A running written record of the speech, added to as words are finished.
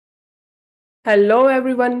Hello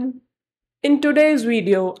everyone. In today's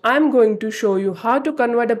video, I'm going to show you how to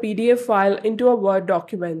convert a PDF file into a Word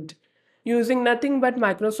document using nothing but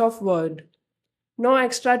Microsoft Word. No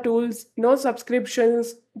extra tools, no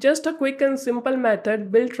subscriptions, just a quick and simple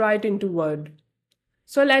method built right into Word.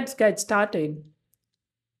 So let's get started.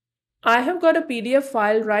 I have got a PDF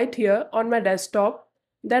file right here on my desktop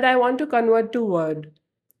that I want to convert to Word.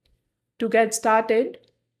 To get started,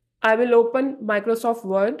 I will open Microsoft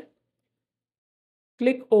Word,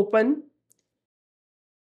 click Open,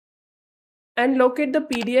 and locate the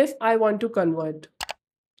PDF I want to convert.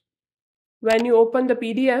 When you open the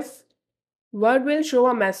PDF, Word will show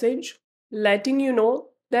a message letting you know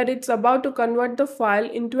that it's about to convert the file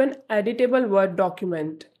into an editable Word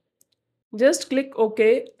document. Just click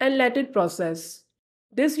OK and let it process.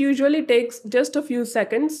 This usually takes just a few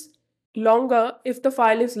seconds, longer if the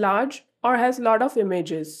file is large or has a lot of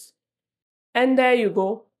images. And there you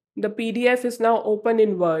go. The PDF is now open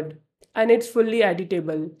in Word and it's fully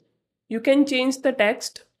editable. You can change the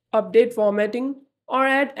text, update formatting, or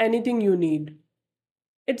add anything you need.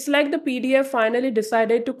 It's like the PDF finally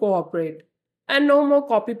decided to cooperate, and no more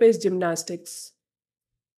copy paste gymnastics.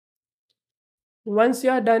 Once you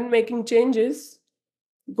are done making changes,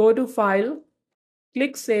 go to File,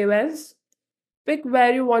 click Save As, pick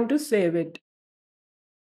where you want to save it,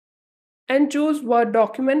 and choose Word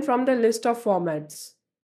document from the list of formats.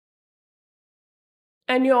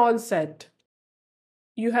 And you're all set.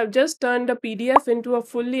 You have just turned a PDF into a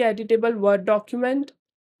fully editable Word document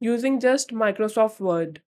using just Microsoft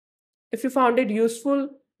Word. If you found it useful,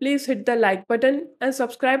 please hit the like button and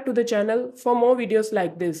subscribe to the channel for more videos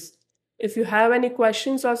like this. If you have any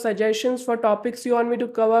questions or suggestions for topics you want me to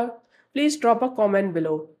cover, please drop a comment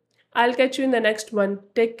below. I'll catch you in the next one.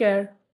 Take care.